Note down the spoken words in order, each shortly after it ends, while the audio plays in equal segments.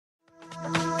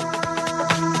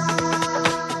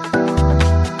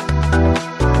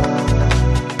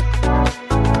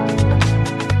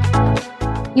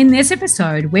In this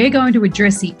episode, we're going to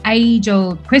address the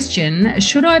age-old question,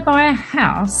 should I buy a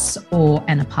house or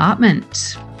an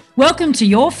apartment? Welcome to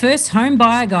Your First Home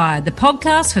Buyer Guide, the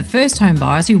podcast for first home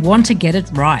buyers who want to get it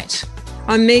right.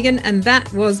 I'm Megan and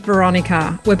that was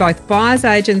Veronica. We're both buyer's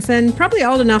agents and probably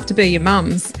old enough to be your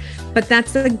mums. But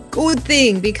that's a good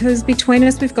thing because between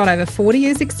us, we've got over 40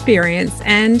 years experience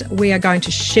and we are going to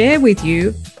share with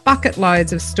you bucket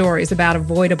loads of stories about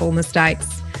avoidable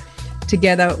mistakes.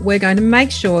 Together, we're going to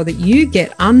make sure that you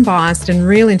get unbiased and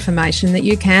real information that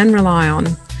you can rely on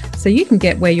so you can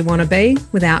get where you want to be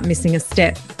without missing a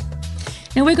step.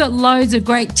 Now, we've got loads of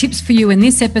great tips for you in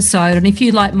this episode, and if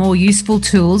you'd like more useful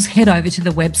tools, head over to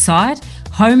the website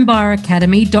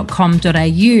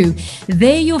homebuyeracademy.com.au.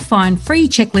 There you'll find free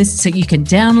checklists that you can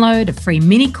download, a free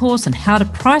mini course on how to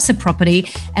price a property,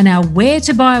 and our Where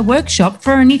to Buy workshop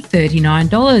for only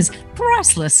 $39.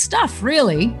 Priceless stuff,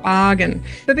 really. Bargain.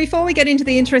 But before we get into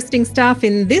the interesting stuff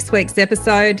in this week's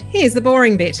episode, here's the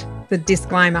boring bit, the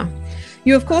disclaimer.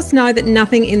 You, of course, know that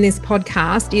nothing in this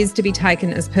podcast is to be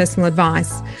taken as personal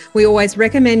advice. We always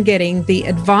recommend getting the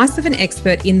advice of an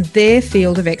expert in their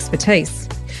field of expertise.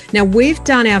 Now, we've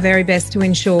done our very best to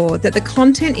ensure that the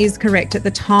content is correct at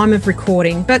the time of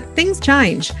recording, but things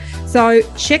change. So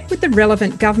check with the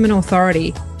relevant government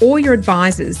authority or your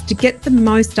advisors to get the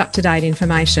most up-to-date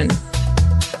information.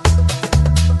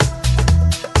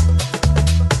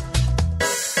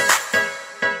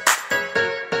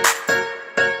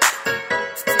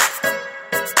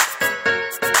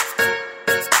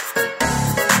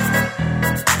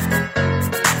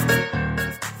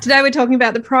 Today, we're talking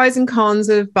about the pros and cons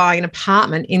of buying an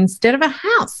apartment instead of a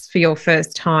house for your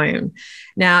first home.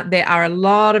 Now, there are a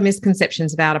lot of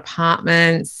misconceptions about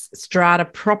apartments, strata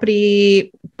property,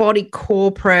 body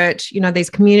corporate, these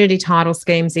community title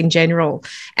schemes in general.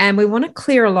 And we want to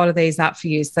clear a lot of these up for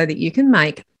you so that you can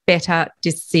make better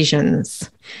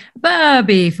decisions. But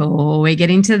before we get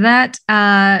into that,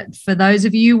 for those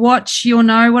of you who watch, you'll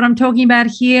know what I'm talking about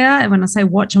here. And when I say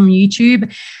watch on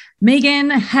YouTube, Megan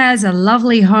has a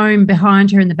lovely home behind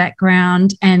her in the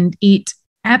background, and it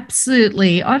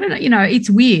absolutely, I don't know, it's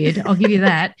weird. I'll give you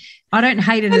that. I don't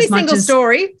hate it only as much single as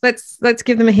story. Let's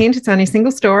give them a hint. It's only a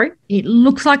single story. It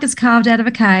looks like it's carved out of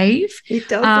a cave. It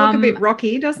does look a bit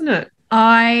rocky, doesn't it?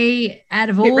 Out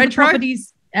of all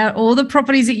the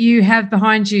properties that you have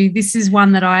behind you, this is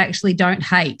one that I actually don't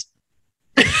hate.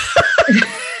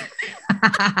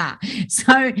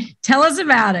 So tell us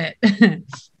about it.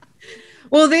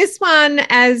 Well, this one,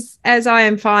 as I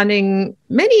am finding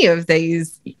many of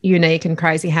these unique and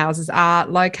crazy houses are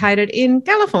located in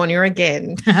California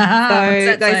again.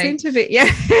 So they seem to be,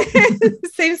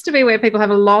 seems to be where people have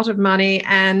a lot of money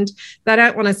and they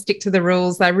don't want to stick to the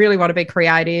rules. They really want to be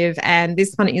creative. And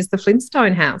this one is the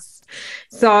Flintstone house.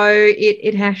 So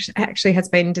it actually has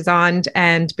been designed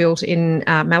and built in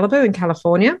Malibu in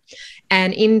California.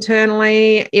 And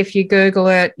internally, if you Google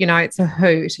it, it's a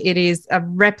hoot. It is a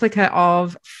replica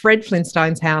of Fred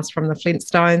Flintstone's house from the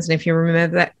Flintstones. And if you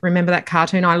remember that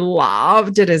cartoon, I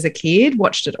loved it as a kid,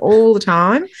 watched it all the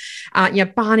time.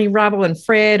 Barney Rubble and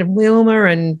Fred and Wilma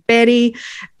and Betty.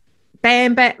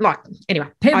 Bam Bam,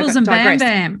 Pebbles and Bam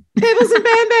Bam. Pebbles and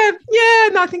Bam Bam. Yeah,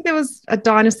 and I think there was a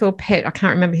dinosaur pet. I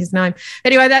can't remember his name.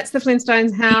 Anyway, that's the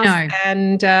Flintstones house,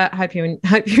 and hope you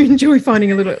enjoy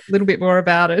finding a little bit more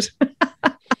about it.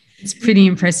 It's pretty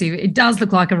impressive. It does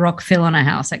look like a rock fell on a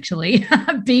house, actually.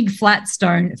 A big flat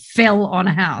stone fell on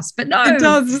a house, but no. It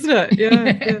does, doesn't it?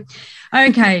 Yeah.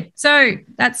 Okay, so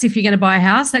that's if you're going to buy a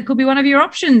house. That could be one of your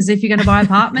options. If you're going to buy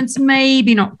apartments,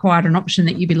 maybe not quite an option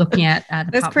that you'd be looking at.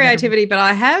 That's creativity, but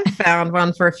I have found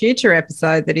one for a future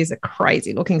episode that is a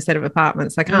crazy-looking set of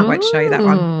apartments. I can't wait to show you that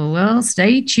one. Well,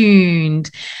 stay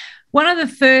tuned. One of the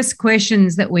first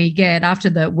questions that we get after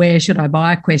the where should I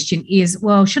buy question is,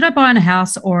 well, should I buy a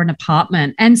house or an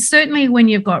apartment? And certainly when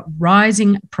you've got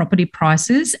rising property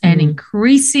prices and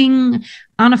increasing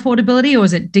unaffordability, or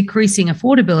is it decreasing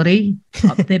affordability?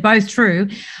 They're both true.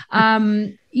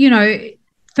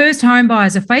 First home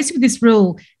buyers are faced with this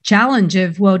real challenge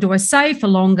of, well, do I save for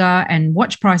longer and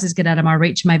watch prices get out of my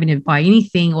reach, maybe never buy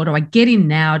anything, or do I get in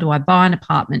now? Do I buy an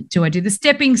apartment? Do I do the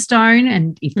stepping stone?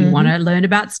 And if you want to learn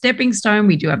about stepping stone,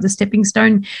 we do have the stepping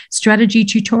stone strategy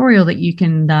tutorial that you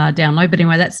can download. But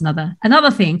anyway, that's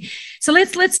another thing. So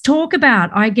let's talk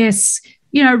about, I guess,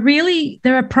 really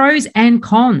there are pros and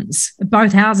cons,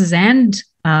 both houses and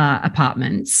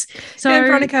apartments. So,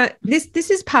 Veronica, this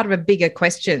is part of a bigger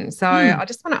question. So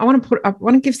I want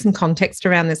to give some context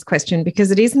around this question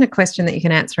because it isn't a question that you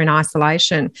can answer in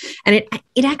isolation, and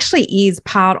it actually is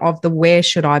part of the where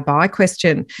should I buy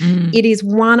question. It is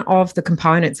one of the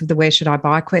components of the where should I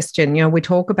buy question. We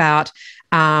talk about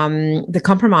the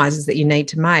compromises that you need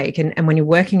to make. And when you're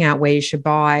working out where you should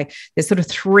buy, there's sort of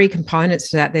three components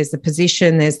to that. There's the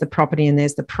position, there's the property, and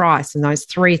there's the price. And those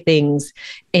three things,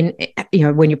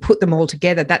 when you put them all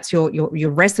together, that's your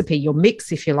recipe, your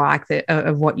mix, if you like,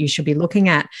 of what you should be looking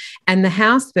at. And the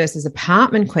house versus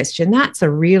apartment question, that's a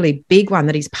really big one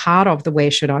that is part of the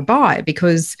where should I buy,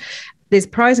 because there's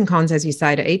pros and cons, as you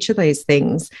say, to each of these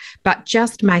things, but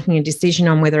just making a decision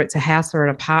on whether it's a house or an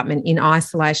apartment in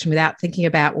isolation without thinking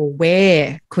about, well,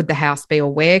 where could the house be,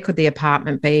 or where could the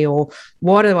apartment be, or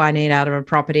what do I need out of a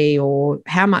property, or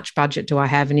how much budget do I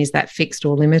have, and is that fixed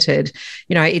or limited?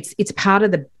 It's part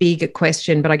of the bigger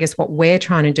question, but I guess what we're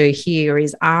trying to do here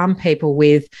is arm people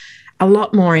with a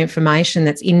lot more information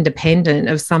that's independent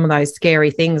of some of those scary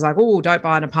things like, oh, don't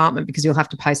buy an apartment because you'll have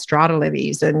to pay strata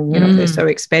levies and, they're so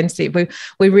expensive.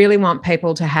 We really want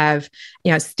people to have,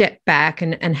 step back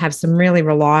and have some really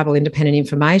reliable independent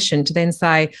information to then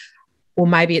say, well,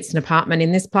 maybe it's an apartment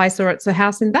in this place or it's a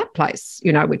house in that place,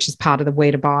 which is part of the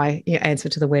where to buy, answer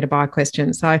to the where to buy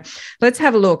question. So let's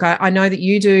have a look. I know that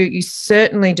you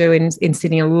certainly do in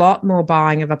Sydney a lot more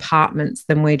buying of apartments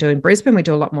than we do in Brisbane. We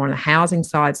do a lot more on the housing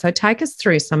side. So take us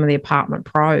through some of the apartment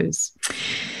pros.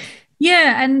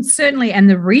 Yeah, and certainly. And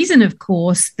the reason, of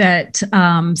course, that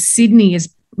Sydney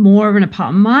is more of an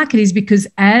apartment market is because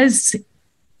as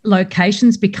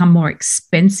locations become more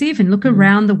expensive, and look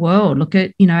around the world, look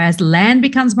at, as land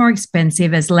becomes more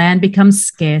expensive, as land becomes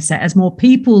scarcer, as more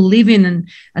people live in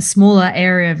a smaller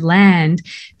area of land,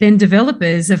 then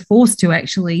developers are forced to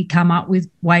actually come up with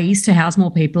ways to house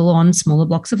more people on smaller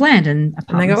blocks of land, and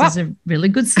apartments is a really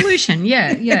good solution.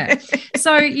 Yeah.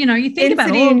 So, you think about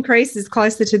density increases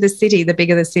closer to the city, the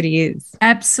bigger the city is.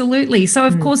 Absolutely. So,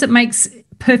 of course, it makes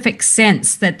perfect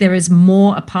sense that there is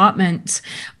more apartment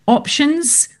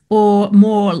options, or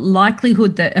more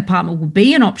likelihood that apartment will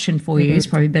be an option for you, is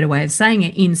probably a better way of saying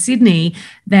it, in Sydney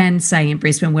than, say, in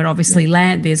Brisbane, where obviously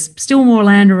there's still more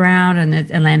land around,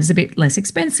 and land is a bit less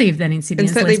expensive than in Sydney.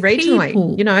 And certainly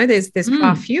regionally, there's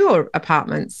far fewer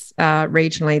apartments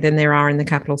regionally than there are in the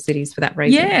capital cities for that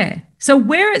reason. Yeah. So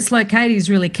where it's located is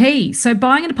really key. So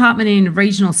buying an apartment in a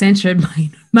regional centre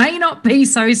may not be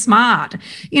so smart,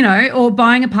 or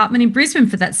buying an apartment in Brisbane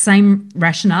for that same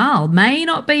rationale may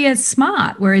not be as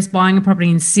smart, whereas buying a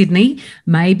property in Sydney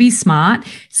may be smart.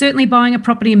 Certainly buying a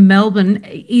property in Melbourne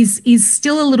is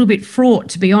still a little bit fraught,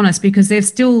 to be honest, because they're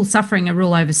still suffering a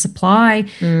real oversupply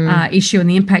issue and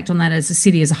the impact on that as a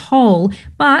city as a whole.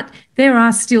 But there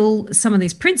are still some of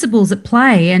these principles at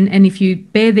play. And if you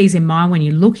bear these in mind when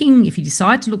you're looking, if you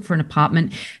decide to look for an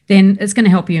apartment, then it's going to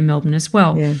help you in Melbourne as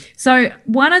well. Yeah. So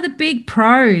one of the big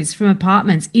pros from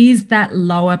apartments is that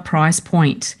lower price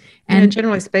point. And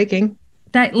generally speaking,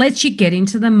 that lets you get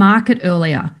into the market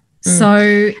earlier.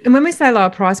 And when we say lower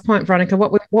price point, Veronica,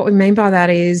 what we mean by that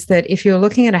is that if you're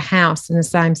looking at a house in the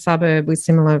same suburb with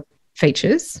similar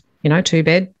features, 2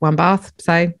 bed, 1 bath,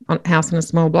 say, on a house in a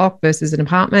small block versus an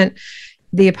apartment,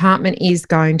 the apartment is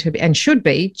going to be and should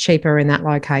be cheaper in that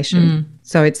location.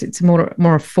 So it's a more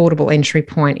affordable entry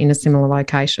point in a similar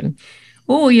location.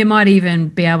 Or you might even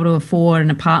be able to afford an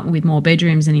apartment with more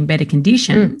bedrooms and in better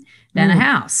condition than a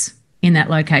house in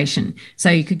that location. So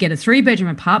you could get a 3-bedroom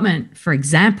apartment, for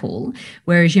example,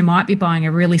 whereas you might be buying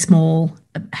a really small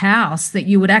house that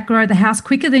you would outgrow the house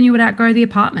quicker than you would outgrow the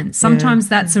apartment. Sometimes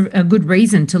that's a good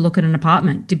reason to look at an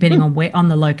apartment, depending on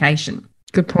the location.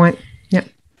 Good point. Yeah.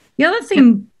 The other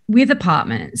thing with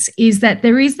apartments is that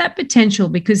there is that potential,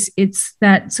 because it's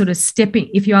that sort of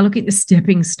if you are looking at the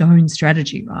stepping stone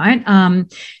strategy, right,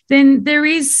 then there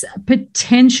is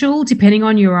potential, depending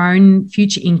on your own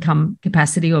future income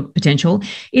capacity or potential,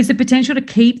 is the potential to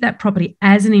keep that property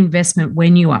as an investment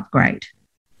when you upgrade.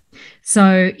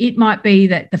 So it might be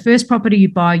that the first property you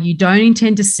buy, you don't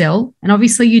intend to sell. And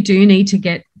obviously you do need to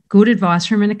get good advice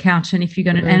from an accountant if you're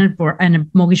going to, and a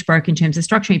mortgage broker in terms of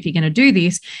structuring if you're going to do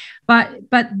this. But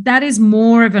that is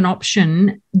more of an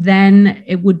option than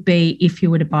it would be if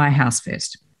you were to buy a house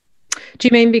first. Do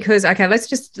you mean because, okay, let's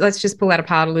just pull that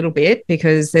apart a little bit,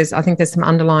 because I think there's some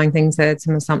underlying things there,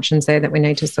 some assumptions there that we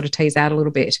need to sort of tease out a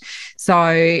little bit.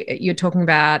 So you're talking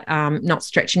about not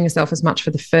stretching yourself as much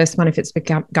for the first one if it's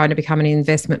going to become an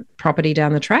investment property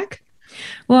down the track?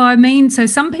 Well, I mean, so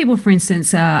some people, for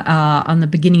instance, are on the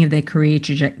beginning of their career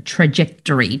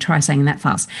trajectory, try saying that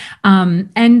fast,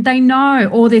 and they know,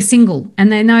 or they're single,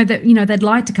 and they know that, they'd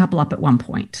like to couple up at one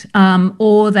point,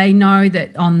 or they know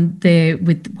that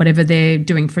with whatever they're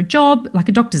doing for a job, like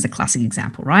a doctor's a classic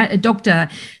example, right? A doctor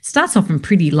starts off in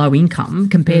pretty low income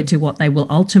compared to what they will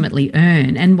ultimately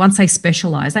earn. And once they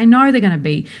specialise, they know they're going to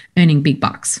be earning big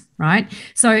bucks, right?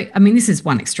 So, I mean, this is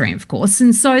one extreme, of course.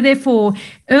 And so, therefore,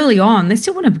 early on, they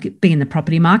still want to be in the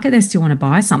property market. They still want to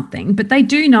buy something, but they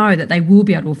do know that they will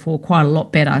be able to afford quite a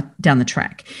lot better down the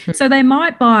track. So, they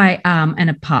might buy an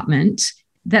apartment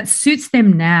that suits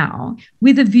them now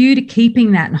with a view to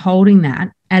keeping that and holding that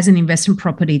as an investment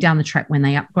property down the track when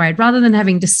they upgrade, rather than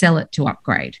having to sell it to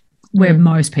upgrade, where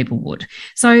most people would.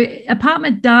 So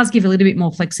apartment does give a little bit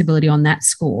more flexibility on that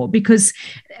score, because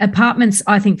apartments,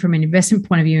 I think from an investment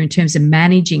point of view, in terms of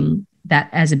managing that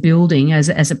as a building, as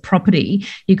a property,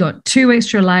 you've got 2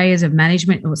 extra layers of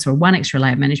management, or sorry, 1 extra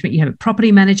layer of management. You have a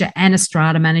property manager and a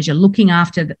strata manager looking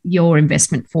after your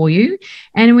investment for you.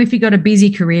 And if you've got a busy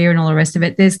career and all the rest of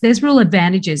it, there's real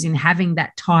advantages in having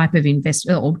that type of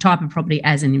investment or type of property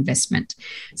as an investment.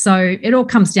 So it all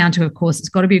comes down to, of course, it's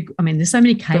got to be, I mean, there's so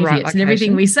many caveats in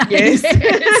everything we say. Yes.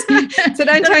 So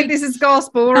don't take this as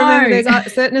gospel. Remember,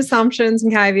 there's certain assumptions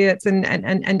and caveats, and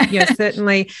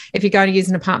certainly if you're going to use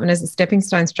an apartment as a stepping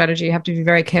stone strategy, you have to be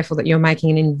very careful that you're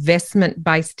making an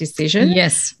investment-based decision,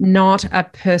 yes, not a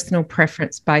personal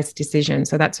preference-based decision.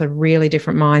 So that's a really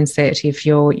different mindset if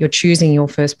you're choosing your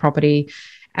first property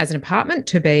as an apartment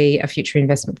to be a future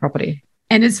investment property.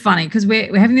 And it's funny because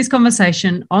we're having this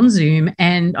conversation on Zoom,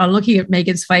 and I'm looking at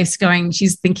Megan's face going,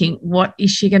 she's thinking, what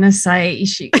is she going to say?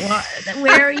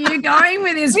 Where are you going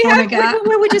with this, Monica?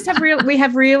 We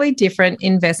have really different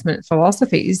investment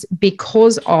philosophies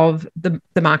because of the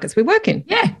markets we work in.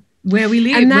 Yeah, where we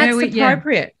live. And that's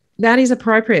appropriate. Yeah. That is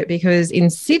appropriate because in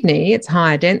Sydney, it's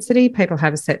higher density. People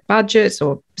have a set budget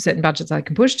or certain budgets they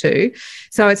can push to.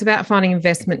 So it's about finding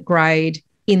investment grade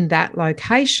in that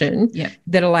location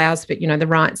that allows for, the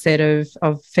right set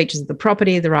of features of the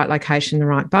property, the right location, the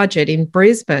right budget. In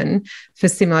Brisbane, for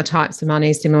similar types of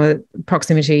money, similar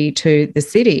proximity to the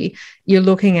city, you're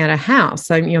looking at a house.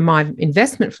 So, my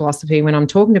investment philosophy when I'm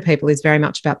talking to people is very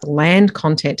much about the land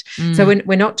content. So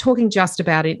we're not talking just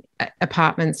about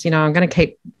apartments, I'm going to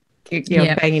keep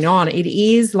banging on. It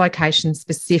is location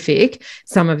specific,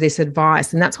 some of this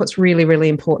advice. And that's what's really, really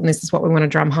important. This is what we want to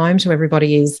drum home to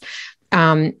everybody is,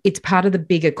 it's part of the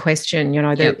bigger question,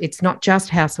 that it's not just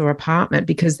house or apartment,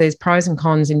 because there's pros and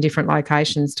cons in different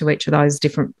locations to each of those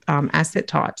different asset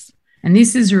types. And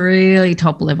this is really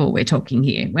top level we're talking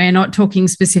here. We're not talking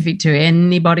specific to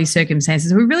anybody's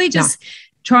circumstances. We're really just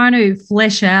trying to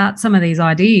flesh out some of these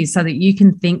ideas so that you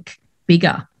can think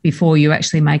bigger before you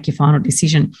actually make your final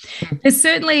decision. There's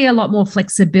certainly a lot more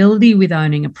flexibility with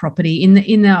owning a property in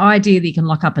the idea that you can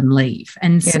lock up and leave.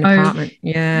 And an apartment.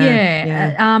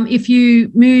 If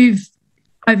you move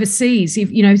overseas,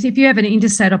 if you have an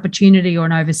interstate opportunity or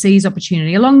an overseas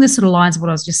opportunity, along the sort of lines of what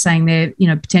I was just saying there,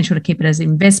 potential to keep it as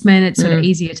investment, it's sort of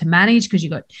easier to manage because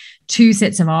you've got 2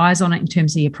 sets of eyes on it in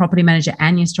terms of your property manager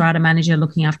and your strata manager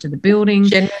looking after the building.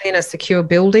 Generally in a secure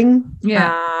building,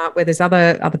 where there's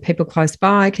other people close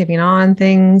by keeping an eye on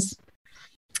things.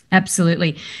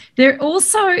 Absolutely. They're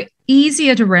also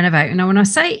easier to renovate. When I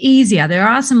say easier, there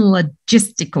are some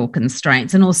logistical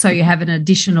constraints, and also you have an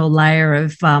additional layer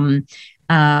of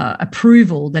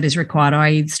approval that is required,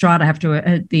 i.e. strata have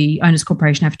to, the owners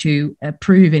corporation have to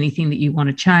approve anything that you want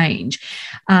to change,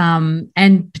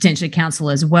 and potentially council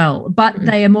as well. But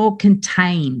they are more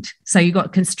contained. So you've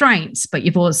got constraints, but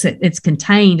you've also, it's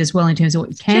contained as well in terms of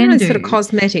what you can do. It's sort of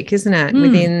cosmetic, isn't it?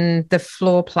 Within the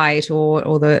floor plate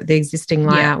or the existing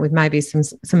layout with maybe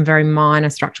some very minor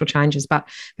structural changes. But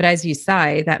as you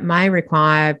say, that may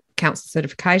require council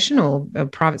certification or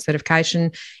private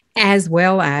certification, as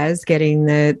well as getting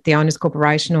the owners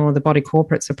corporation or the body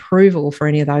corporate's approval for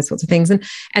any of those sorts of things.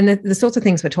 And the sorts of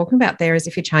things we're talking about there is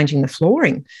if you're changing the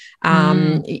flooring.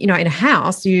 In a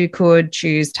house, you could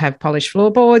choose to have polished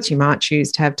floorboards, you might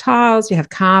choose to have tiles, you have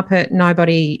carpet.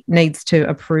 Nobody needs to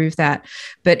approve that.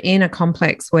 But in a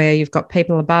complex where you've got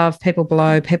people above, people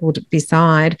below, people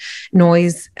beside,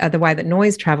 noise, the way that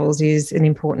noise travels is an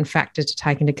important factor to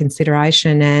take into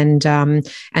consideration, and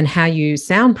how you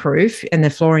soundproof and the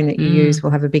flooring that you use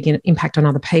will have a big impact on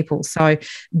other people. So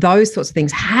those sorts of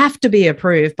things have to be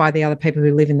approved by the other people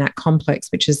who live in that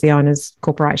complex, which is the owners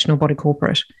corporation or body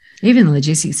corporate. Even the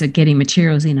logistics of getting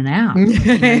materials in and out,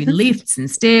 lifts and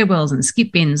stairwells and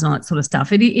skip bins and all that sort of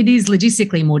stuff. It is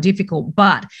logistically more difficult,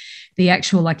 but the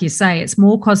actual, like you say, it's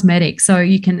more cosmetic. So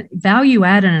you can value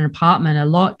add in an apartment a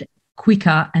lot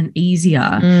quicker and easier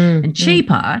and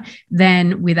cheaper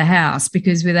than with a house,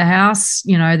 because with a house,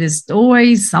 there's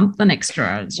always something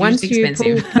extra. It's once you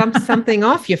expensive. Pull something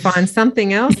off, you find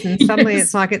something else, and suddenly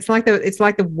it's like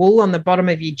the wool on the bottom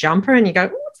of your jumper, and you go,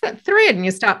 what's that thread? And you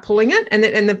start pulling it, and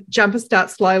the jumper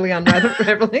starts slowly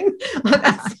unraveling.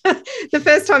 The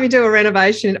first time you do a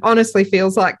renovation, it honestly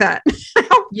feels like that.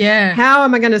 How Yeah. How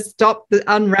am I going to stop the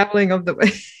unraveling of the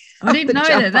I didn't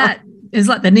know that is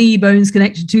like the knee bone's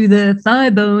connected to the thigh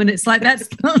bone. It's like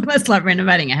that's like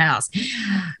renovating a house.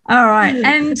 All right.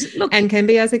 And look, and can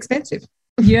be as expensive.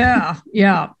 Yeah.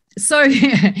 So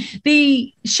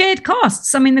the shared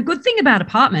costs. I mean, the good thing about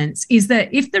apartments is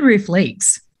that if the roof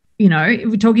leaks, if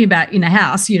we're talking about in a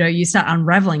house, you start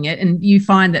unraveling it and you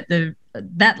find that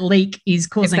that leak is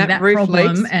causing that problem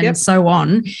leaks, and so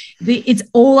on. It's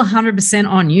all 100%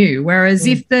 on you. Whereas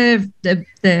if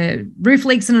the roof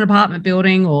leaks in an apartment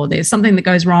building or there's something that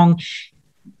goes wrong,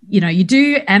 you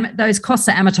do those costs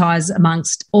are amortized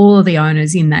amongst all of the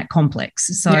owners in that complex.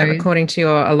 So according to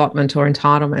your allotment or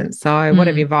entitlement. So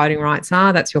whatever your voting rights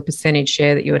are, that's your percentage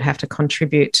share that you would have to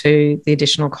contribute to the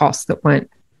additional costs that weren't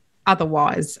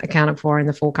otherwise accounted for in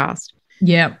the forecast.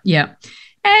 Yeah.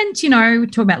 And,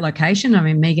 talk about location. I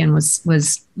mean, Megan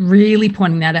was really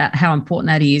pointing that out, how important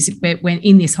that is when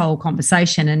in this whole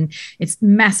conversation, and it's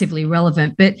massively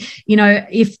relevant. But,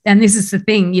 and this is the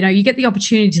thing, you get the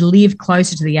opportunity to live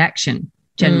closer to the action,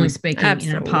 generally speaking,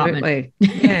 absolutely. in an apartment.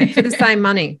 Yeah, for the same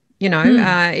money.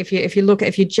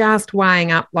 If you're just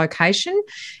weighing up location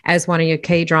as one of your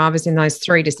key drivers in those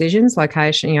three decisions,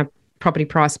 location, property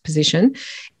price, position.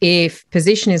 If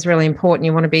position is really important,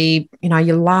 you want to be,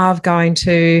 you love going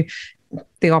to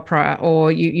the opera,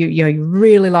 or you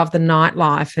really love the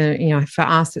nightlife. For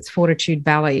us, it's Fortitude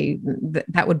Valley.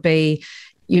 That would be,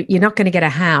 you're not going to get a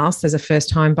house as a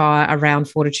first-time buyer around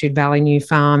Fortitude Valley, New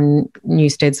Farm,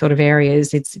 Newstead sort of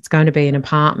areas. It's going to be an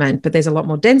apartment, but there's a lot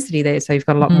more density there, so you've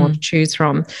got a lot more to choose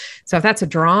from. So if that's a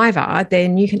driver,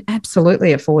 then you can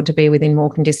absolutely afford to be within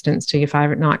walking distance to your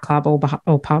favourite nightclub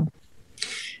or pub.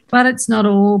 But it's not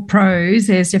all pros.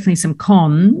 There's definitely some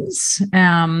cons.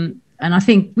 And I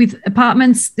think with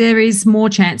apartments, there is more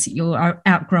chance that you'll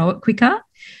outgrow it quicker.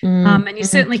 And you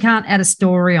certainly can't add a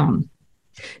story on.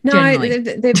 No,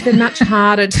 they're much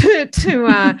harder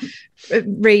to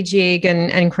rejig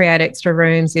and create extra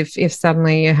rooms if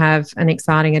suddenly you have an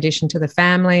exciting addition to the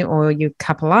family, or you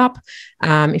couple up.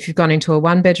 If you've gone into a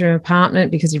one-bedroom apartment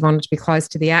because you wanted to be close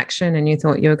to the action and you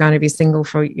thought you were going to be single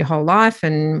for your whole life,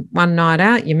 and one night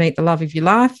out you meet the love of your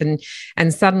life, and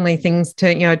suddenly things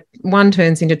turn, one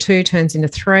turns into two, turns into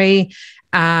three.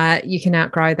 You can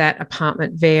outgrow that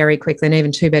apartment very quickly, and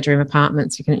even two-bedroom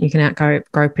apartments you can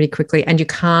outgrow pretty quickly, and you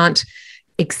can't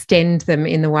extend them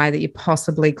in the way that you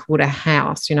possibly could a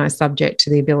house, subject to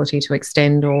the ability to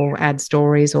extend or add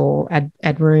stories or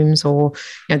add rooms, or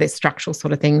there's structural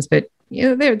sort of things. But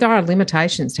there are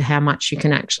limitations to how much you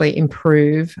can actually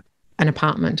improve an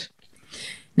apartment.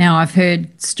 Now, I've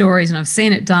heard stories and I've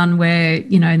seen it done where,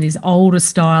 in this older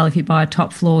style, if you buy a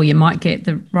top floor, you might get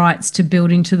the rights to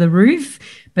build into the roof,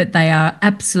 but they are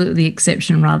absolutely the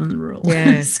exception rather than the rule.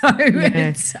 Yeah. It's, look,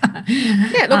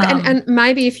 and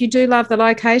maybe if you do love the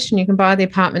location, you can buy the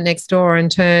apartment next door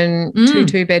and turn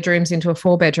two bedrooms into a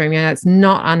 4-bedroom. It's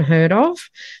not unheard of,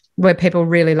 where people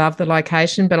really love the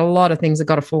location, but a lot of things have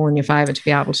got to fall in your favour to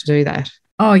be able to do that.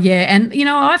 Oh, yeah. And,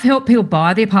 I've helped people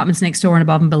buy the apartments next door and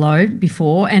above and below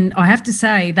before. And I have to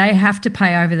say they have to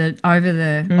pay over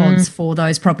the odds for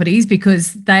those properties,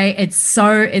 because they've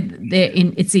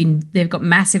got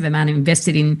massive amount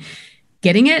invested in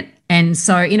getting it. And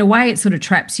so in a way it sort of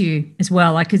traps you as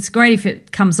well. Like, it's great if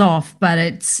it comes off, but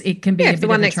it can be if the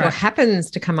one next door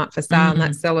happens to come up for sale and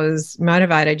that seller's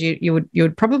motivated, you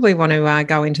would probably want to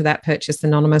go into that purchase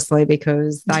anonymously,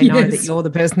 because they know that you're the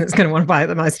person that's going to want to pay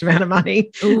the most amount of money.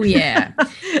 Oh, yeah.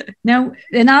 Now,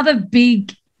 another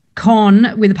big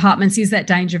con with apartments is that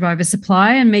danger of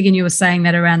oversupply. And Megan, you were saying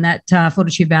that around that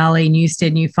Fortitude Valley,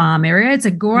 Newstead, New Farm area. It's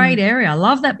a great area. I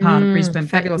love that part of Brisbane.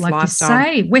 Fabulous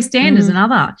lifestyle. You say, West End is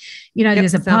another.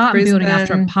 There's apartment building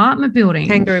after apartment building.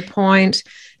 Kangaroo Point.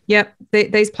 Yep,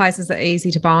 these places are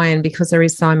easy to buy in because there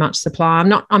is so much supply.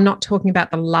 I'm not talking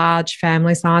about the large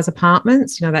family size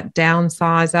apartments. That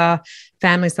downsizer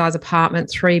family size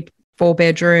apartment, 4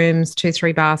 bedrooms,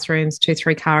 2-3 bathrooms,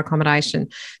 2-3 car accommodation.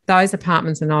 Those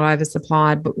apartments are not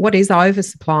oversupplied. But what is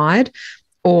oversupplied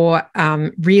or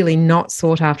really not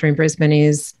sought after in Brisbane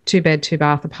is 2-bed,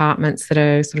 2-bath apartments that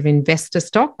are sort of investor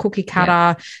stock, cookie cutter.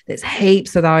 Yeah. There's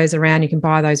heaps of those around. You can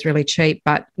buy those really cheap,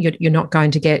 but you're not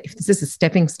going to get, if this is a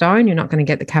stepping stone, you're not going to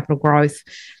get the capital growth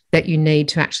that you need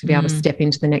to actually be able to step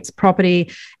into the next property.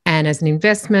 And as an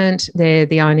investment, they're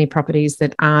the only properties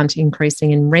that aren't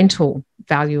increasing in rental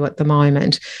value at the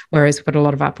moment, whereas we've got a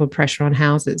lot of upward pressure on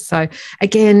houses. So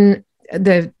again,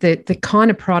 the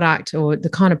kind of product or the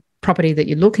kind of property that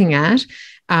you're looking at,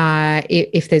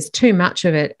 if there's too much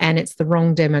of it and it's the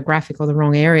wrong demographic or the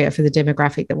wrong area for the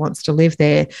demographic that wants to live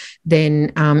there,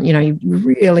 then you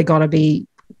really got to be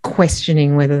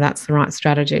questioning whether that's the right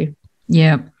strategy.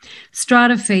 Yeah.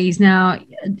 Strata fees. Now,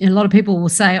 a lot of people will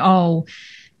say, oh,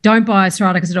 don't buy a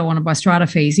strata because I don't want to buy strata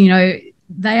fees. You know,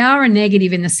 they are a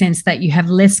negative in the sense that you have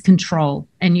less control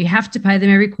and you have to pay them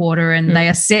every quarter, and they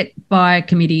are set by a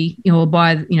committee, or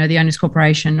by, the owners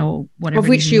corporation or whatever. Of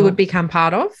which you would become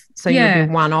part of. So you would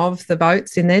be one of the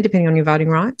votes in there, depending on your voting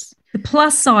rights. The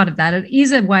plus side of that, it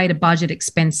is a way to budget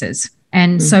expenses.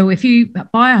 And so if you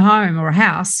buy a home or a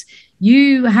house,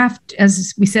 you have to,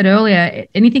 as we said earlier,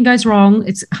 anything goes wrong,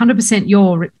 it's 100%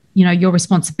 your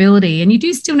responsibility. And you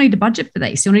do still need to budget for that.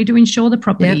 You still need to insure the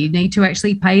property. Yep. You need to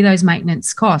actually pay those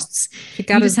maintenance costs. If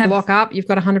your gutters block up, you've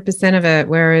got 100% of it.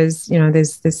 Whereas,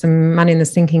 there's some money in the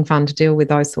sinking fund to deal with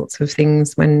those sorts of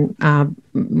things when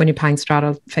you're paying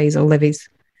strata fees or levies.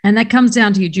 And that comes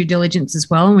down to your due diligence as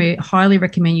well. And we highly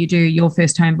recommend you do your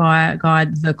First Home Buyer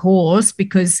Guide, the course,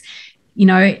 because,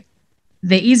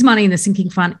 there is money in the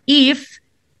sinking fund if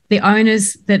the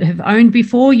owners that have owned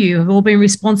before you have all been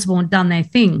responsible and done their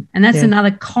thing. And that's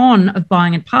another con of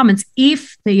buying apartments.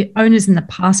 If the owners in the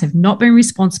past have not been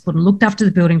responsible and looked after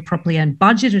the building properly and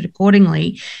budgeted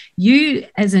accordingly, you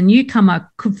as a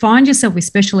newcomer could find yourself with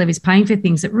special levies paying for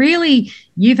things that really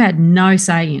you've had no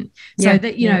say in. So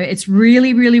it's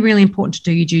really, really, really important to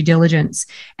do your due diligence.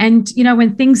 And,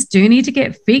 when things do need to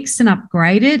get fixed and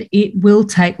upgraded, it will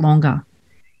take longer.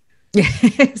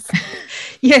 Yes.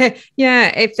 Yeah.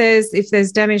 If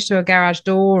there's damage to a garage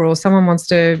door, or someone wants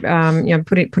to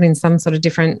put in some sort of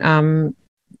different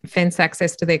fence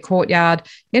access to their courtyard,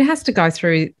 it has to go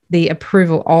through the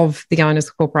approval of the owners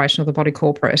corporation or the body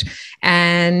corporate.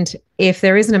 And if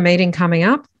there isn't a meeting coming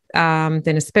up,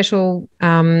 then a special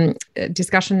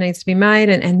discussion needs to be made,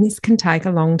 and this can take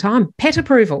a long time. Pet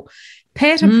approval,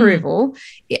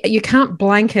 you can't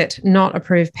blanket not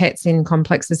approve pets in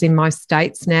complexes in most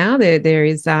states now. There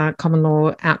is common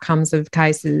law outcomes of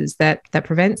cases that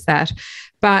prevents that.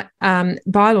 But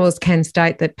bylaws can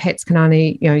state that pets can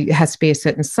only, it has to be a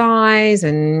certain size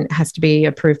and has to be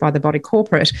approved by the body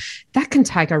corporate. That can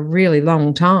take a really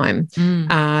long time.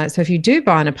 So if you do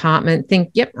buy an apartment,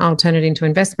 think, yep, I'll turn it into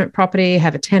investment property,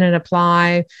 have a tenant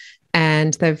apply,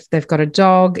 and they've got a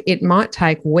dog. It might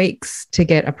take weeks to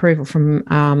get approval from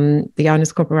the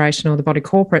owners corporation or the body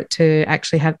corporate to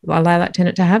actually allow that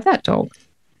tenant to have that dog.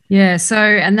 Yeah. So,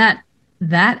 and that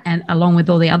and along with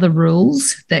all the other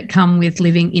rules that come with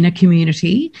living in a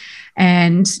community.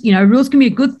 And, rules can be a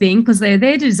good thing because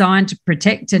they're designed to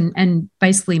protect and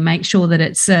basically make sure that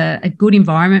it's a good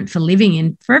environment for living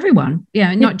in for everyone.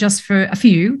 Not just for a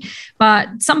few, but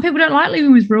some people don't like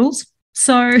living with rules.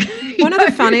 So one of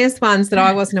the funniest ones that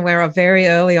I wasn't aware of very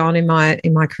early on in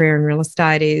my career in real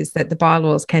estate is that the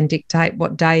bylaws can dictate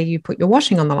what day you put your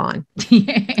washing on the line.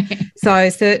 Yeah. So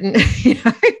certain,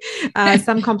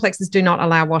 some complexes do not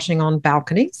allow washing on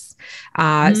balconies.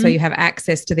 So you have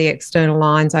access to the external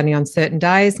lines only on certain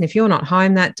days. And if you're not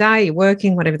home that day, you're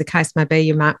working, whatever the case may be,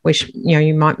 you might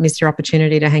you might miss your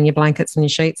opportunity to hang your blankets and your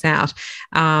sheets out.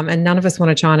 And none of us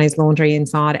want a Chinese laundry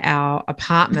inside our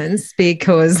apartments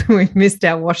because we've missed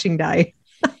our washing day.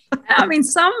 I mean,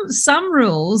 some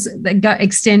rules that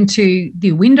extend to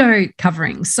the window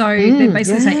covering. So they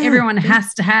basically say everyone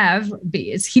has to have.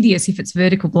 It's hideous if it's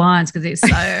vertical blinds because it's so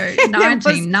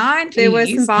 1990s. There were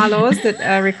some bylaws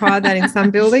that required that in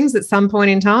some buildings at some point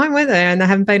in time, were there? And they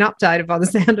haven't been updated by the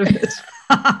sound of it.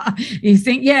 You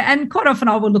think, and quite often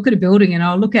I will look at a building and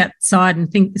I'll look outside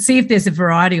and see if there's a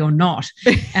variety or not.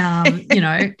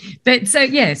 But so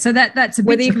that's a bit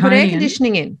whether you can put air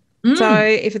conditioning in. So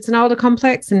if it's an older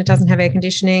complex and it doesn't have air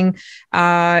conditioning,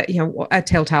 a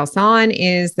telltale sign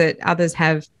is that others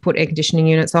have put air conditioning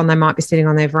units on. They might be sitting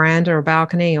on their veranda or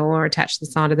balcony or attached to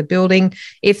the side of the building.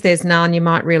 If there's none, you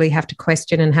might really have to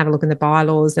question and have a look in the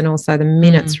bylaws and also the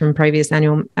minutes from previous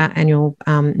annual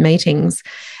meetings.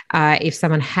 If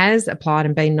someone has applied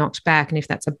and been knocked back, and if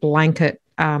that's a blanket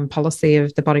policy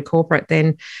of the body corporate,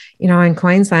 then, in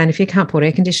Queensland, if you can't put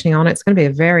air conditioning on, it's going to be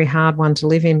a very hard one to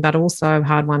live in, but also a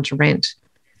hard one to rent.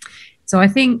 So I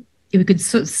think we could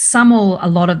sum a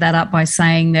lot of that up by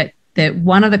saying that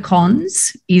one of the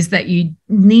cons is that you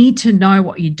need to know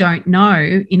what you don't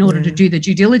know in order to do the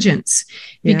due diligence,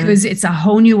 because it's a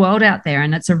whole new world out there,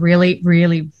 and it's a really,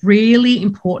 really, really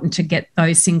important to get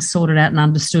those things sorted out and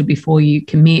understood before you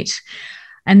commit.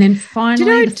 And then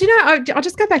finally... Do you know, I'll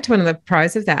just go back to one of the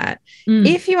pros of that.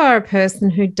 If you are a person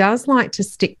who does like to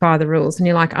stick by the rules and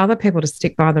you like other people to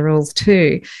stick by the rules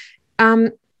too,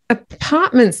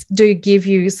 apartments do give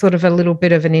you sort of a little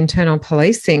bit of an internal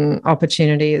policing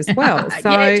opportunity as well.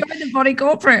 So join the body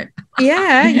corporate.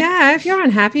 If you're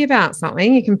unhappy about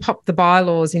something, you can pop the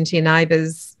bylaws into your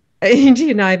neighbour's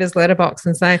letterbox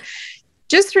and say,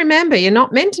 just remember, you're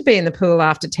not meant to be in the pool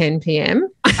after 10 p.m.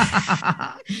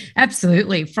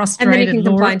 Absolutely. Frustrated. And then you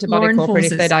can complain to body corporate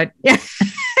if they don't. Yeah.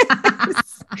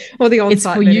 Or the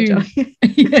on-site manager.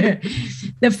 Yeah.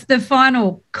 The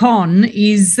final con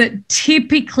is that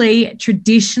typically,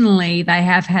 traditionally, they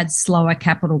have had slower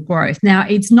capital growth. Now,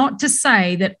 it's not to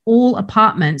say that all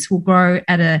apartments will grow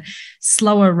at a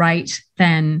slower rate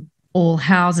than all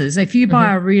houses. If you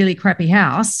buy a really crappy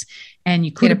house and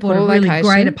you could have bought a really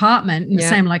great apartment in the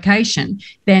same location,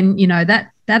 then,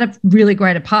 that a really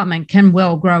great apartment can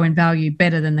well grow in value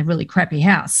better than the really crappy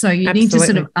house. So you need to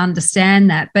sort of understand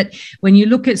that. But when you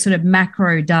look at sort of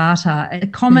macro data, a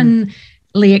commonly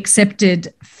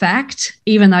accepted fact,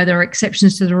 even though there are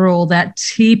exceptions to the rule, that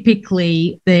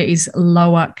typically there is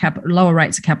lower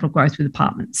rates of capital growth with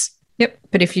apartments. Yep.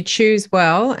 But if you choose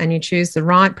well and you choose the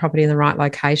right property in the right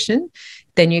location,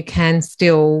 then you can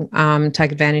still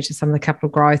take advantage of some of the capital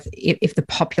growth if the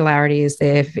popularity is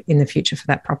there in the future for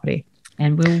that property.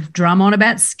 And we'll drum on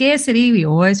about scarcity. We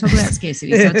always talk about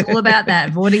scarcity. So it's all about that,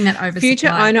 avoiding that oversupply. Future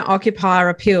owner-occupier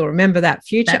appeal. Remember that.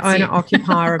 Future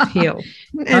owner-occupier appeal.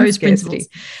 Those principles.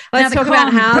 Let's talk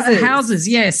about houses. Houses,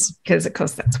 yes. Because, of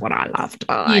course, that's what I love.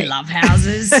 You love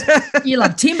houses. You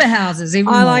love timber houses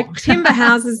even I more. like timber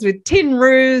houses with tin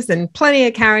roofs and plenty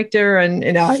of character.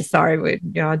 And,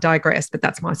 I digress, but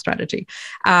that's my strategy.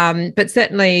 But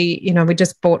certainly, we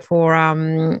just bought for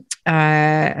a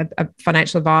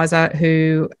financial advisor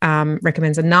who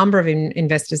recommends a number of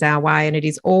investors our way, and it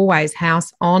is always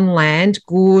house on land,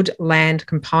 good land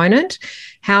component.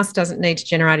 House doesn't need to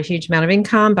generate a huge amount of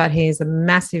income, but he's a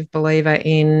massive believer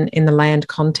in the land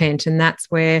content, and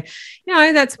that's where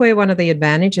one of the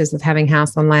advantages of having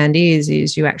house on land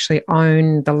is you actually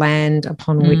own the land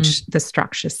upon which the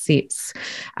structure sits.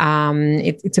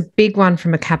 It's a big one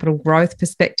from a capital growth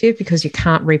perspective because you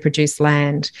can't reproduce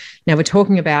land. Now we're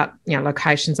talking about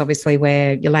locations obviously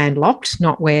where you're landlocked,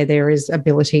 not where there is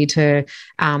ability to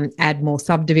add more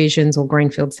subdivisions or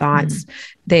greenfield sites.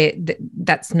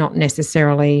 That's not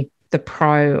necessarily the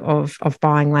pro of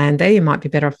buying land there. You might be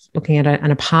better off looking at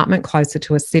an apartment closer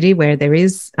to a city where there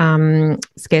is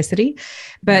scarcity.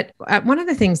 But one of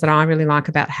the things that I really like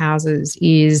about houses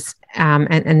is,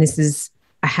 and this is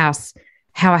how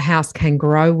a house can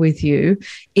grow with you,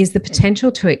 is the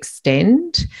potential to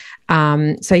extend.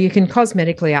 So you can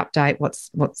cosmetically update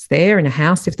what's there in a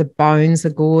house if the bones are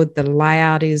good, the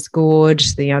layout is good,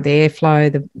 the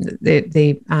airflow,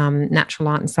 the natural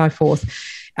light and so forth.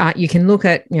 You can look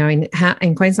at,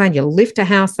 in Queensland, you lift a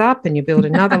house up and you build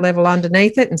another level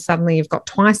underneath it, and suddenly you've got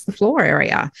twice the floor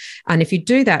area. And if you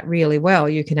do that really well,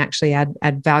 you can actually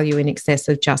add value in excess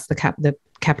of just the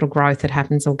capital growth that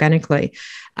happens organically.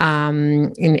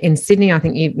 In Sydney, I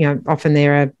think often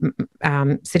they're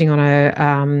sitting on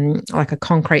a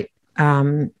concrete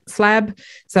slab,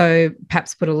 so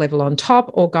perhaps put a level on top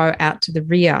or go out to the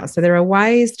rear. So there are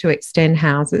ways to extend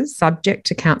houses subject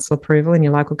to council approval in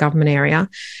your local government area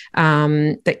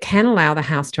that can allow the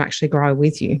house to actually grow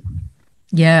with you.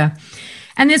 Yeah,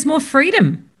 and there's more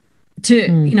freedom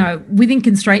to, within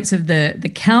constraints of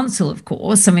the council, of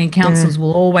course. I mean, councils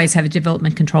will always have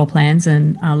development control plans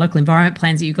and local environment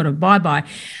plans that you've got to abide by.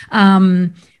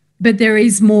 But there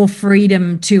is more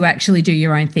freedom to actually do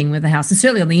your own thing with the house, and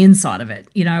certainly on the inside of it,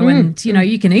 and,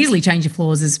 you can easily change your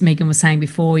floors, as Megan was saying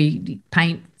before. You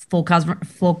paint floor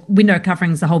window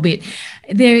coverings, the whole bit.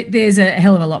 There's a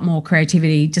hell of a lot more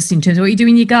creativity just in terms of what you do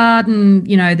in your garden.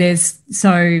 And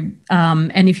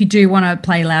if you do want to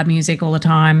play loud music all the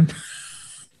time,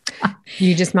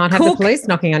 you just might have the police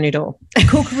knocking on your door.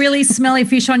 Cook really smelly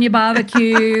fish on your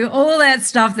barbecue, all that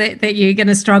stuff that you're going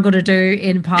to struggle to do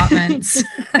in apartments.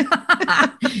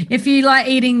 If you like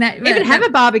eating that. Even have a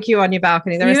barbecue on your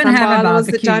balcony. There are some bylaws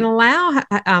that don't allow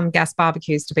gas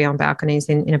barbecues to be on balconies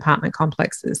in apartment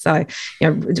complexes. So,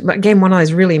 again, one of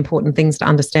those really important things to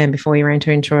understand before you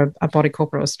enter into a body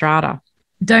corporate or strata.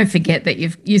 Don't forget that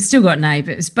you've still got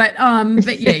neighbours, but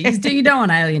yeah, you don't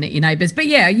want to alienate your neighbours. But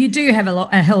yeah, you do have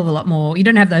a hell of a lot more. You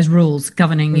don't have those rules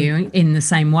governing you in the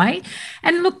same way.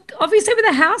 And look, obviously with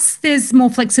a house, there's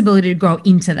more flexibility to grow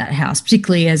into that house,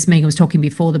 particularly as Megan was talking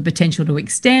before, the potential to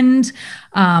extend.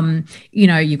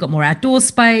 You've got more outdoor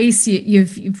space.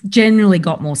 You've generally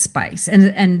got more space,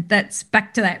 and that's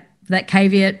back to that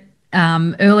caveat.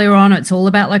 Earlier on, it's all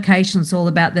about location. It's all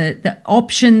about the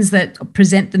options that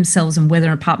present themselves and whether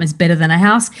an apartment is better than a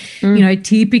house.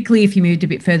 Typically, if you moved a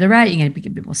bit further out, you're going to get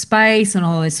a bit more space and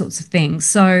all those sorts of things.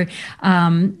 So,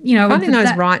 finding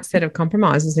those right set of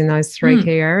compromises in those three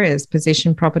key areas: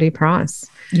 position, property, price.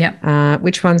 Yeah.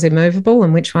 Which one's immovable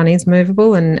and which one is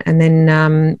movable, and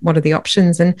then what are the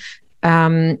options? And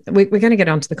we're going to get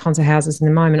onto the cons of houses in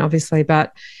a moment, obviously,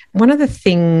 but one of the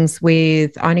things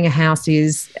with owning a house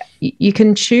is you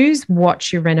can choose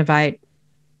what you renovate,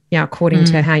 according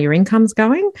to how your income's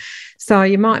going. So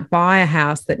you might buy a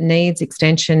house that needs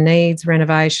extension, needs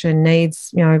renovation,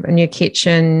 needs, a new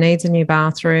kitchen, needs a new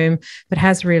bathroom, but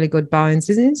has really good bones.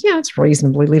 It's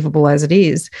reasonably livable as it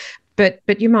is. But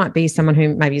you might be someone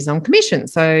who maybe is on commission.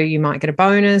 So you might get a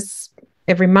bonus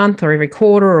every month or every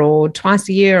quarter or twice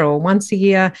a year or once a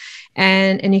year.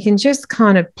 And you can just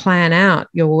kind of plan out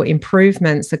your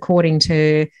improvements according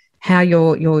to how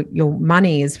your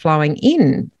money is flowing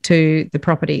in to the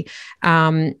property.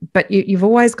 But you've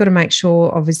always got to make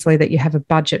sure, obviously, that you have a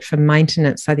budget for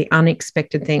maintenance. So the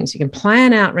unexpected things, you can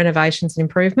plan out renovations and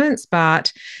improvements,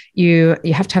 but you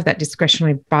have to have that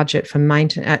discretionary budget for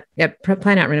maintenance.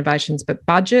 Plan out renovations, but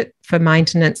budget for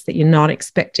maintenance that you're not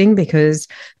expecting, because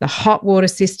the hot water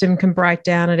system can break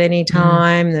down at any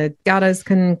time. The gutters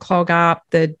can clog up.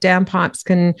 The downpipes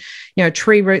can,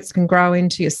 tree roots can grow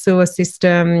into your sewer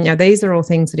system. These are all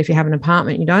things that if you have an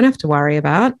apartment, you don't have to worry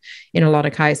about in a lot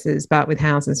of cases, but with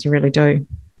houses, you really do.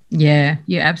 Yeah,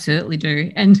 you absolutely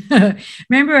do. And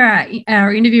remember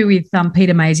our interview with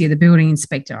Peter Maisie, the building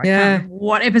inspector? I can't remember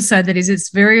what episode that is. It's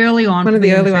very early on. One of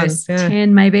the early ones.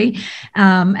 10 maybe.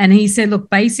 And he said, look,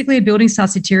 basically a building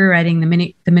starts deteriorating the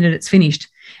minute it's finished.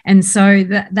 And so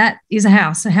that is a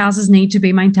house. So houses need to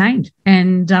be maintained.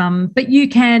 And but you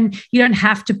don't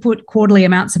have to put quarterly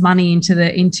amounts of money into the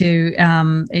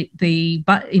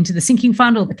sinking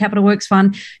fund or the capital works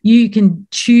fund. You can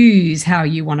choose how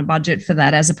you want to budget for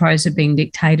that as opposed to being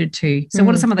dictated to. So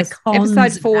what are some of the cons?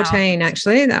 Episode 14,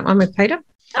 actually, that one with Peter.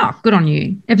 Oh, good on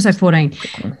you. Episode 14.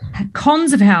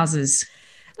 Cons of houses.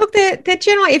 Look, they're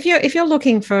generally, if you're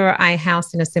looking for a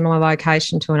house in a similar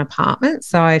location to an apartment,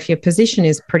 so if your position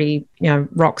is pretty,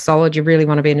 rock solid, you really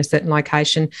want to be in a certain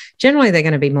location, generally they're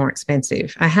going to be more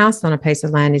expensive. A house on a piece of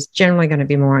land is generally going to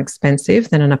be more expensive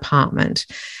than an apartment.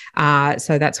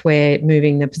 So that's where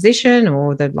moving the position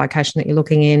or the location that you're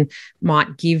looking in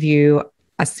might give you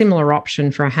a similar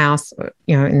option for a house,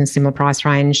 in a similar price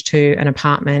range to an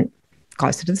apartment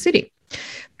closer to the city.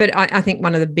 But I think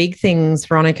one of the big things,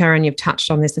 Veronica, and you've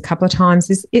touched on this a couple of times,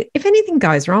 is if anything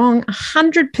goes wrong,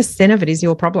 100% of it is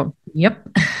your problem.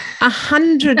 Yep.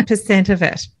 100% of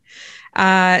it.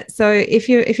 So if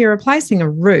you're replacing a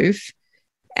roof,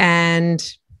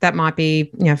 and that might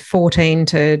be 14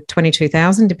 to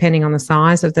 22,000, depending on the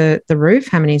size of the roof,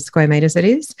 how many square meters it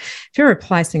is. If you're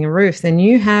replacing a roof, then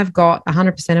you have got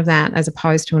 100% of that, as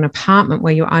opposed to an apartment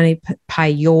where you only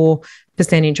pay your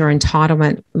percentage or lot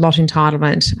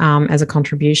entitlement as a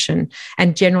contribution.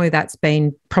 And generally that's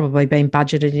probably been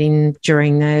budgeted in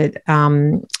during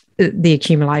the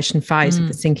accumulation phase of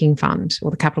the sinking fund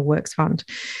or the capital works fund.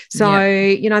 So,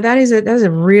 that is a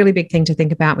really big thing to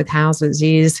think about with houses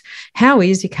is, how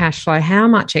is your cash flow? How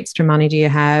much extra money do you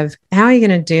have? How are you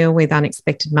going to deal with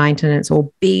unexpected maintenance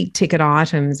or big ticket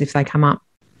items if they come up?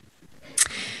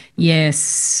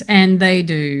 Yes, and they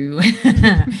do.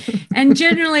 And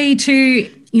generally too,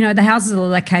 the houses are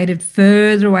located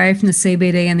further away from the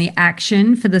CBD and the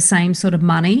action for the same sort of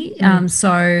money.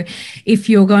 So if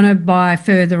you're going to buy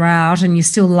further out and you're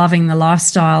still loving the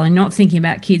lifestyle and not thinking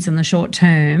about kids in the short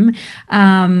term,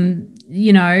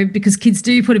 because kids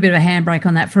do put a bit of a handbrake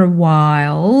on that for a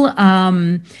while.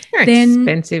 They're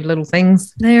expensive little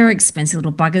things. They're expensive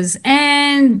little buggers.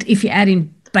 And if you add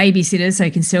in babysitters so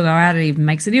you can still go out, it even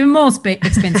makes it even more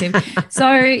expensive.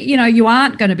 So, you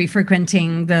aren't going to be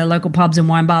frequenting the local pubs and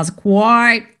wine bars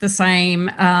quite the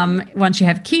same once you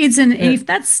have kids. And if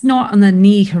that's not on the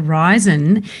near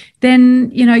horizon, then,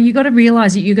 you got to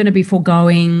realise that you're going to be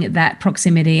foregoing that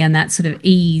proximity and that sort of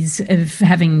ease of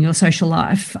having your social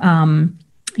life, on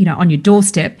your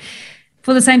doorstep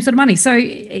for the same sort of money. So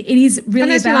it is really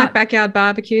unless you like backyard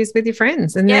barbecues with your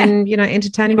friends, and then,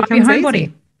 entertaining becomes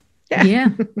easy. Yeah.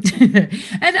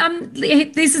 And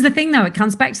this is the thing, though. It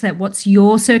comes back to that. What's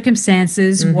your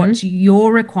circumstances? What's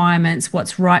your requirements?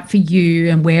 What's right for you?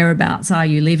 And whereabouts are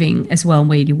you living as well, and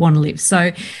where do you want to live?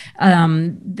 So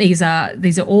these are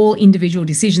all individual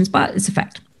decisions, but it's a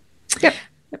fact. Yep.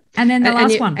 And then the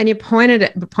last one. And you pointed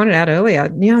out earlier,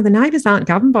 the neighbours aren't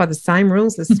governed by the same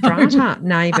rules as strata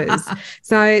neighbours.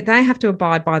 So they have to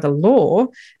abide by the law,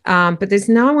 but there's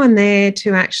no one there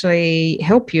to actually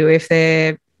help you if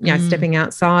they're stepping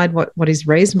outside what is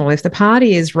reasonable. If the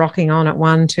party is rocking on at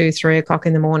 1, 2, 3 o'clock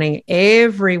in the morning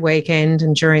every weekend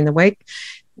and during the week,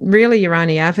 really your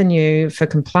only avenue for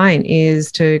complaint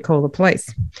is to call the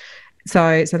police.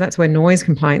 So that's where noise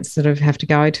complaints sort of have to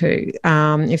go to.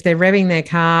 If they're revving their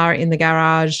car in the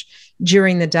garage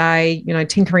during the day,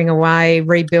 tinkering away,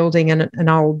 rebuilding an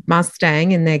old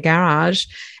Mustang in their garage,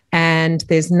 and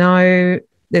there's no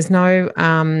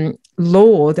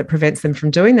law that prevents them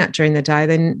from doing that during the day,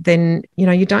 then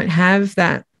you don't have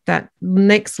that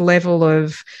next level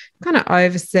of kind of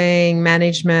overseeing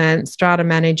management, strata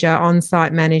manager,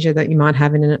 on-site manager that you might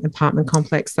have in an apartment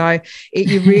complex. So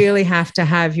you really have to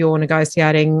have your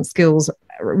negotiating skills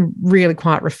really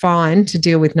quite refined to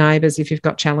deal with neighbours if you've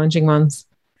got challenging ones.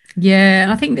 Yeah,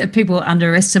 and I think that people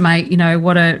underestimate,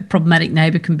 what a problematic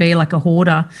neighbour can be, like a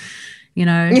hoarder.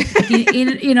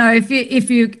 If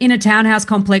you're in a townhouse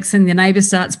complex and the neighbour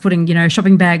starts putting,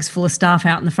 shopping bags full of stuff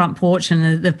out in the front porch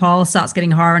and the pile starts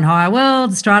getting higher and higher, well,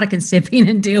 the strata can step in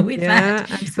and deal with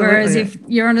that. Absolutely. Whereas if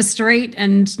you're on a street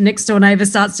and next door neighbour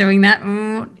starts doing that,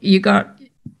 you got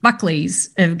Buckleys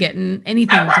of getting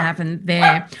anything to happen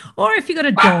there. Or if you got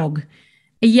a dog,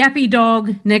 a yappy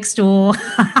dog next door.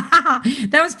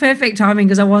 That was perfect timing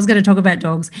because I was going to talk about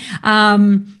dogs.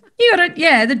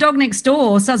 The dog next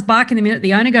door starts barking the minute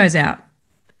the owner goes out.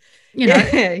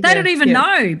 They don't even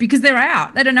know because they're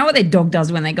out. They don't know what their dog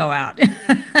does when they go out.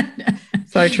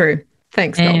 So true.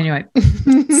 Thanks, dog. Anyway,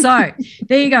 so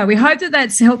there you go. We hope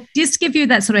that's helped just give you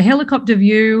that sort of helicopter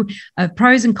view of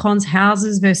pros and cons,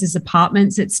 houses versus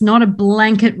apartments. It's not a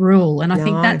blanket rule. And I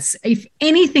think that's, if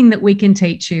anything that we can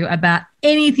teach you about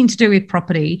anything to do with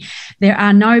property, there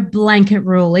are no blanket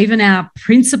rule. Even our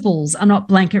principles are not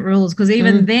blanket rules, because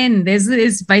even then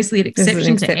there's basically an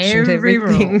exception to every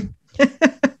rule.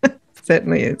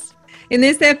 Certainly is. In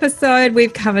this episode,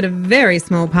 we've covered a very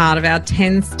small part of our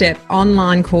 10-step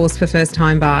online course for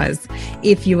first-time buyers.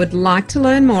 If you would like to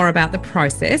learn more about the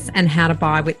process and how to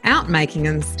buy without making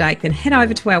a mistake, then head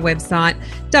over to our website,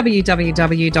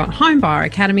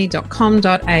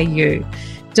 www.homebuyeracademy.com.au.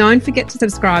 Don't forget to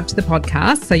subscribe to the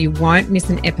podcast so you won't miss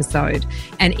an episode.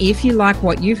 And if you like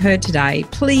what you've heard today,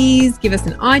 please give us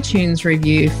an iTunes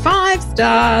review. 5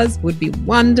 stars would be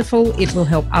wonderful. It will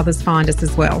help others find us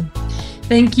as well.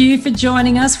 Thank you for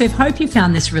joining us. We hope you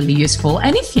found this really useful.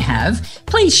 And if you have,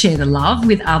 please share the love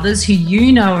with others who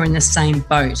you know are in the same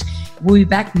boat. We'll be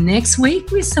back next week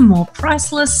with some more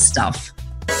priceless stuff.